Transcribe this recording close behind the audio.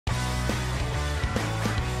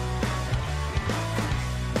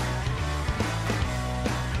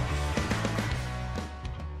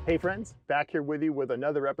Hey friends, back here with you with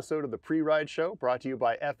another episode of the Pre-Ride Show brought to you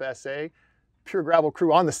by FSA. Pure Gravel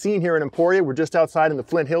crew on the scene here in Emporia. We're just outside in the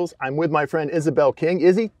Flint Hills. I'm with my friend Isabel King.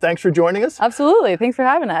 Izzy, thanks for joining us. Absolutely. Thanks for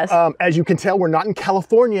having us. As you can tell, we're not in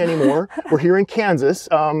California anymore. We're here in Kansas.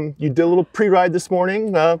 You did a little pre-ride this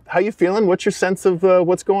morning. How you feeling? What's your sense of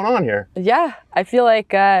what's going on here? Yeah, I feel like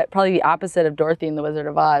probably the opposite of Dorothy and the Wizard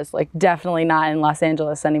of Oz. Like definitely not in Los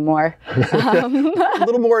Angeles anymore. A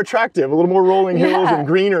little more attractive, a little more rolling hills and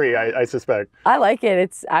greenery, I suspect. I like it.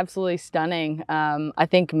 It's absolutely stunning. I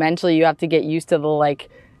think mentally you have to get used to the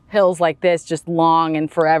hills like this, just long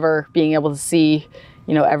and forever, being able to see,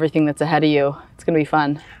 everything that's ahead of you. It's going to be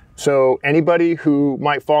fun. So anybody who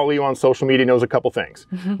might follow you on social media knows a couple things.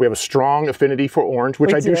 We have a strong affinity for orange,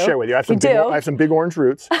 which I do share with you. I have some big orange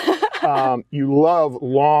roots. You love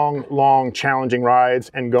long, challenging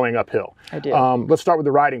rides and going uphill. I do. Let's start with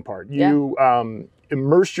the riding part. You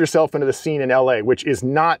immersed yourself into the scene in LA, which is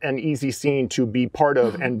not an easy scene to be part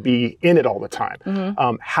of and be in it all the time.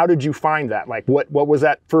 How did you find that? Like, what was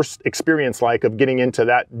that first experience like of getting into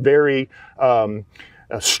that very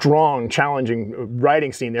strong, challenging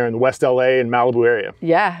riding scene there in the West LA and Malibu area?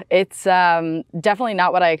 Yeah, it's definitely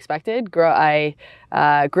not what I expected.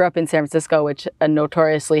 I grew up in San Francisco, which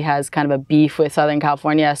notoriously has kind of a beef with Southern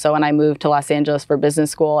California. So when I moved to Los Angeles for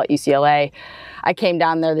business school at UCLA, I came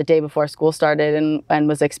down there the day before school started and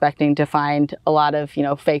was expecting to find a lot of,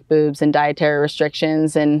 fake boobs and dietary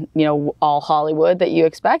restrictions and, all Hollywood that you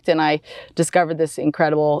expect. And I discovered this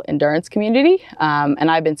incredible endurance community. And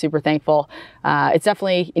I've been super thankful. It's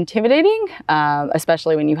definitely intimidating,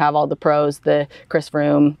 especially when you have all the pros, the Chris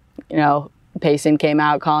Froome, Payson came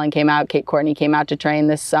out, Colin came out, Kate Courtney came out to train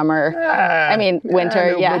this summer.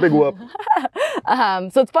 Winter, no big whoop.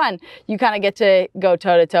 So it's fun. You kind of get to go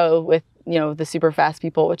toe-to-toe with, the super fast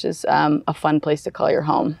people, which is a fun place to call your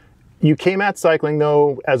home. You came at cycling,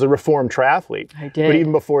 though, as a reformed triathlete. I did. But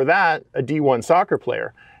even before that, a D1 soccer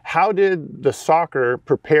player. How did the soccer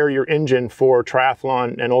prepare your engine for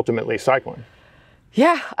triathlon and ultimately cycling?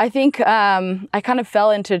 Yeah, I think I kind of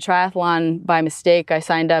fell into triathlon by mistake. I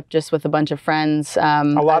signed up just with a bunch of friends. A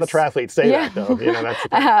lot of triathletes say that, though. That's the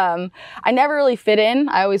thing. I never really fit in.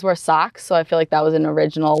 I always wore socks, so I feel like that was an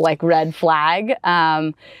original red flag.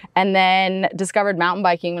 And then discovered mountain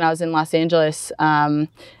biking when I was in Los Angeles.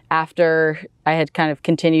 After I had kind of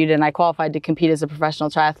continued and I qualified to compete as a professional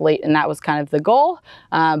triathlete, and that was kind of the goal.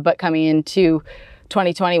 But coming into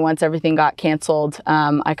 2020, once everything got canceled,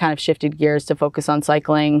 I kind of shifted gears to focus on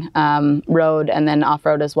cycling, road, and then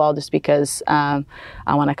off-road as well, just because I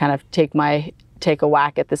want to kind of take a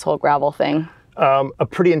whack at this whole gravel thing. A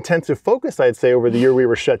pretty intensive focus, I'd say, over the year we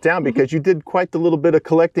were shut down, because you did quite the little bit of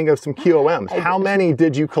collecting of some QOMs. How many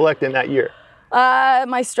did you collect in that year?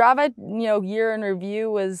 My Strava, year in review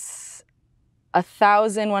was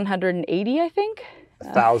 1,180, I think.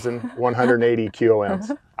 1,180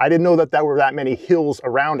 QOMs. I didn't know that there were that many hills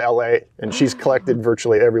around LA, and she's collected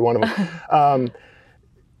virtually every one of them.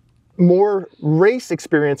 More race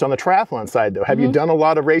experience on the triathlon side, though. Have you done a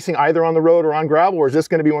lot of racing either on the road or on gravel, or is this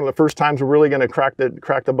going to be one of the first times we're really going to crack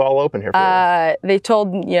the ball open here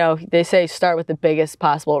for you? They say start with the biggest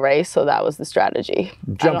possible race, so that was the strategy.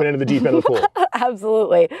 Jumping into the deep end of the pool.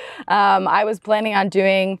 Absolutely. I was planning on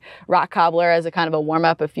doing Rock Cobbler as a kind of a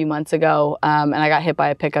warm-up a few months ago, and I got hit by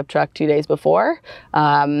a pickup truck 2 days before.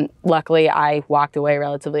 Luckily, I walked away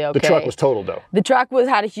relatively okay. The truck was totaled, though. The truck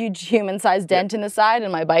had a huge human-sized dent in the side,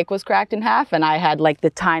 and my bike was cracked in half, and I had the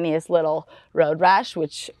tiniest little road rash,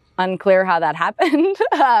 which unclear how that happened.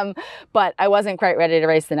 But I wasn't quite ready to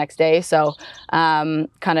race the next day, so kind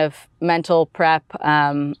of mental prep.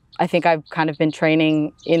 I think I've kind of been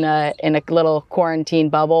training in a little quarantine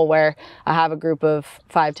bubble where I have a group of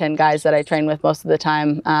 5-10 guys that I train with most of the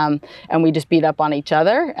time, and we just beat up on each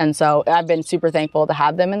other. And so I've been super thankful to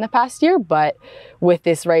have them in the past year, but with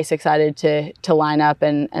this race, excited to line up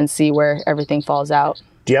and see where everything falls out.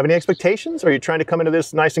 Do you have any expectations? Or are you trying to come into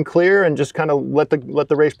this nice and clear and just kind of let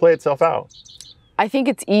the race play itself out? I think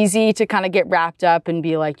it's easy to kind of get wrapped up and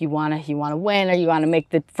be like, you want to win, or you want to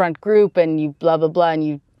make the front group, and you blah blah blah, and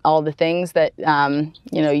you all the things that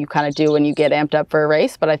you kind of do when you get amped up for a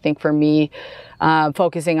race. But I think for me,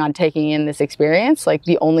 focusing on taking in this experience,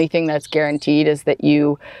 the only thing that's guaranteed is that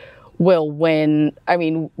you will win.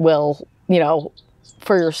 For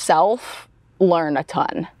yourself, learn a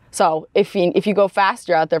ton. So if you go fast,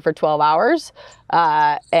 you're out there for 12 hours.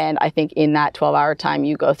 And I think in that 12-hour time,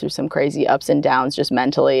 you go through some crazy ups and downs just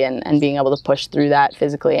mentally and being able to push through that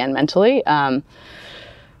physically and mentally.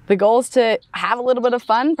 The goal is to have a little bit of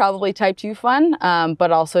fun, probably type 2 fun,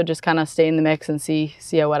 but also just kind of stay in the mix and see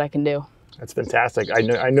what I can do. That's fantastic.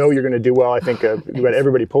 I know you're going to do well. I think you had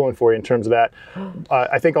everybody pulling for you in terms of that.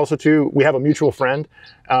 I think also too, we have a mutual friend,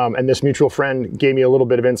 and this mutual friend gave me a little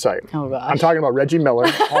bit of insight. Oh gosh. I'm talking about Reggie Miller,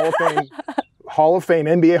 Hall of Fame,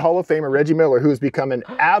 NBA Hall of Famer Reggie Miller, who has become an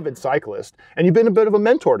avid cyclist, and you've been a bit of a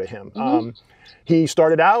mentor to him. He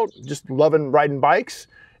started out just loving riding bikes,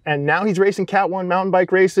 and now he's racing Cat 1 mountain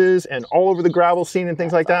bike races and all over the gravel scene and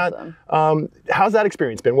things like that. Awesome. How's that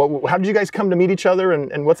experience been? How did you guys come to meet each other,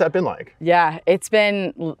 and what's that been like? Yeah, it's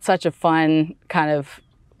been such a fun kind of,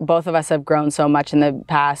 both of us have grown so much in the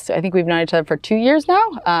past. I think we've known each other for 2 years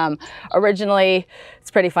now. Originally, it's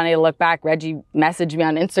pretty funny to look back. Reggie messaged me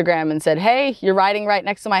on Instagram and said, hey, you're riding right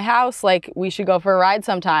next to my house. Like, we should go for a ride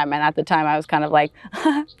sometime. And at the time I was kind of like,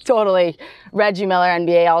 totally, Reggie Miller,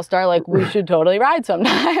 NBA All-Star, like we should totally ride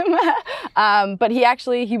sometime. But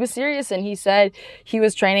he was serious, and he said he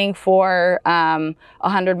was training for a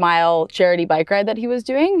 100-mile charity bike ride that he was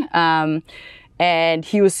doing. And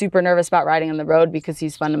he was super nervous about riding on the road because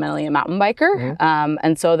he's fundamentally a mountain biker.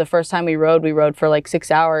 And so the first time we rode for like 6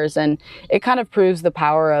 hours. And it kind of proves the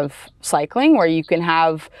power of cycling, where you can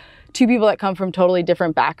have two people that come from totally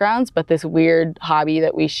different backgrounds, but this weird hobby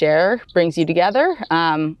that we share brings you together.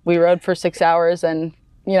 We rode for 6 hours, and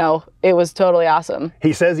you know, it was totally awesome.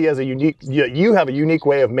 He says he has you have a unique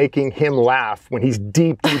way of making him laugh when he's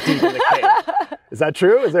deep in the cave. Is that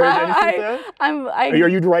true? Is there anything to that? Are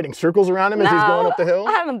you riding circles around him as he's going up the hill?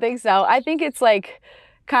 I don't think so. I think it's like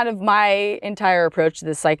kind of my entire approach to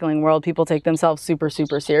the cycling world. People take themselves super,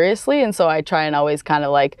 super seriously. And so I try and always kind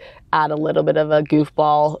of like add a little bit of a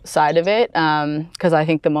goofball side of it. Because I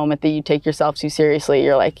think the moment that you take yourself too seriously,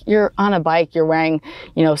 you're on a bike, you're wearing,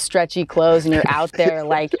 you know, stretchy clothes, and you're out there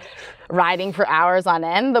like riding for hours on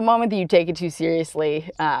end. The moment that you take it too seriously,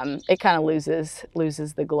 it kind of loses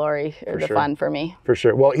the glory or the fun for me. For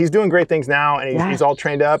sure. Well, he's doing great things now, and he's all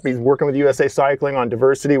trained up. He's working with USA Cycling on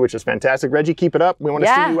diversity, which is fantastic. Reggie, keep it up. We want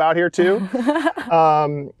to see you out here too.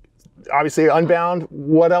 Obviously, Unbound,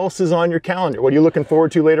 what else is on your calendar? What are you looking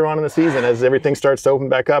forward to later on in the season as everything starts to open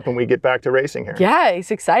back up and we get back to racing here? Yeah, it's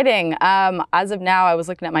exciting. As of now, I was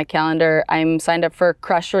looking at my calendar. I'm signed up for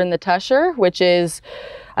Crusher and the Tusher, which is,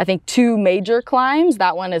 I think, 2 major climbs.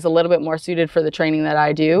 That one is a little bit more suited for the training that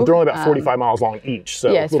I do. They're only about 45 miles long each,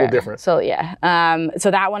 so it's a little different. So yeah, so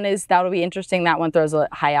that'll be interesting. That one throws a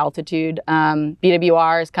high altitude.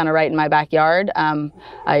 BWR is kind of right in my backyard.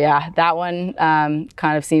 Yeah, that one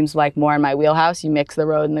kind of seems like more in my wheelhouse. You mix the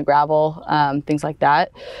road and the gravel, things like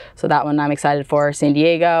that. So that one I'm excited for. San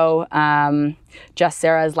Diego. Just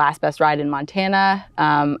Sarah's last best ride in Montana.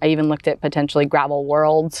 I even looked at potentially Gravel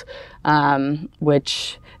Worlds,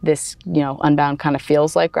 which this, you know, Unbound kind of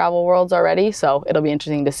feels like Gravel Worlds already. So it'll be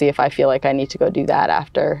interesting to see if I feel like I need to go do that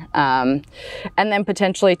after. And then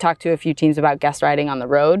potentially talk to a few teams about guest riding on the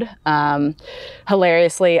road.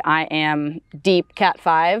 Hilariously, I am deep Cat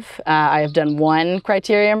 5. I have done 1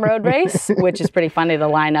 Criterium road race, which is pretty funny to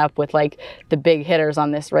line up with like the big hitters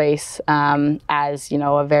on this race as, you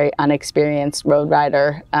know, a very unexperienced road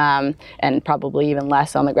rider, and probably even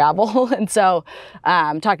less on the gravel. And so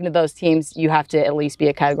talking to those teams, you have to at least be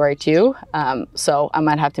a Category 2. So I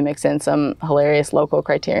might have to mix in some hilarious local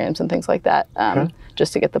criteriums and things like that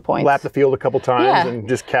just to get the points. Lap the field a couple times and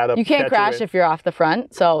just cat up. You can't crash if you're off the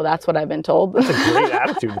front. So that's what I've been told. That's a great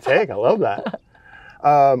attitude to take. I love that.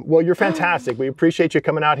 Well, you're fantastic. We appreciate you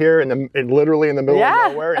coming out here literally in the middle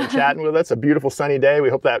of nowhere and chatting with us. A beautiful sunny day. We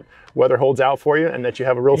hope that weather holds out for you and that you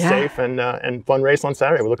have a real safe and fun race on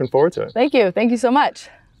Saturday. We're looking forward to it. Thank you. Thank you so much.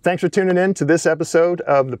 Thanks for tuning in to this episode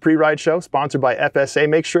of the Pre-Ride Show, sponsored by FSA.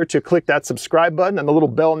 Make sure to click that subscribe button and the little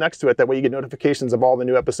bell next to it. That way you get notifications of all the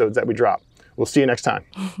new episodes that we drop. We'll see you next time.